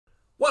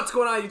What's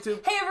going on,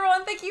 YouTube? Hey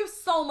everyone, thank you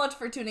so much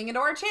for tuning into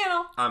our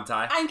channel. I'm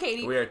Ty. I'm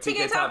Katie. We are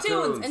TK Top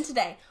Tunes. And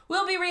today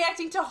we'll be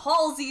reacting to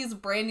Halsey's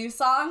brand new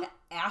song,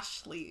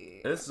 Ashley.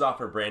 This is off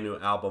her brand new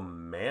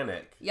album,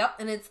 Manic. Yep,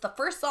 and it's the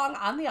first song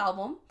on the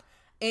album.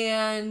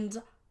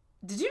 And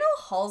did you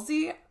know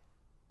Halsey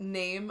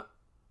name,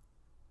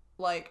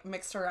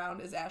 mixed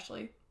around is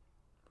Ashley?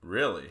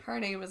 Really? Her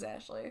name is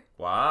Ashley.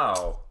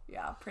 Wow.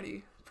 Yeah,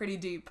 pretty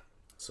deep.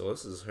 So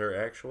this is her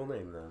actual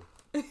name then.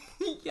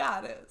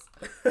 Yeah, it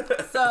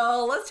is.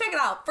 So let's check it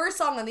out. First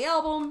song on the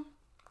album.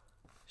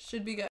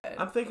 Should be good.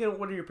 I'm thinking,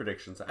 what are your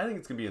predictions? I think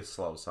it's going to be a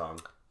slow song.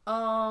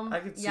 I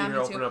could see her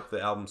open up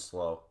the album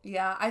slow.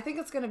 Yeah, I think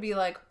it's going to be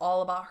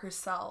all about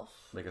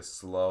herself. Like a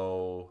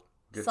slow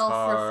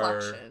guitar.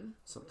 Self-reflection.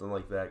 Something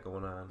like that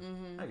going on.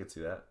 Mm-hmm. I could see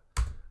that.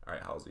 All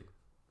right, Halsey.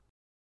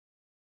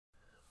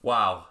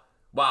 Wow,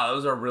 that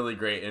was a really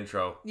great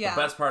intro. Yeah.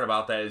 The best part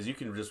about that is you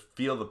can just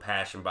feel the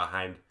passion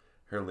behind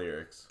her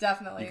lyrics.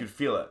 Definitely. You could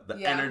feel it. The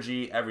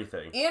energy,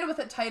 everything. And with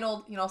it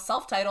titled,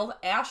 self-titled,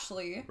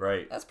 Ashley.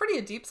 Right. That's pretty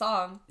a deep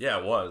song. Yeah,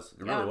 it was.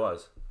 It really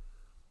was.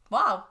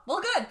 Wow.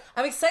 Well, good.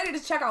 I'm excited to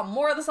check out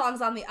more of the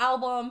songs on the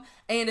album.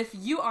 And if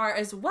you are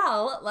as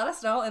well, let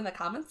us know in the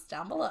comments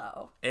down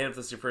below. And if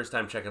this is your first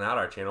time checking out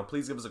our channel,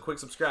 please give us a quick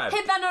subscribe.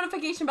 Hit that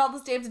notification bell to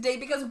stay up to date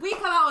because we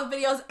come out with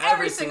videos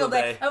every single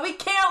day. And we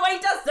can't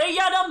wait to see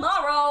you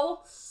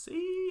tomorrow.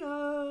 See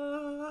ya.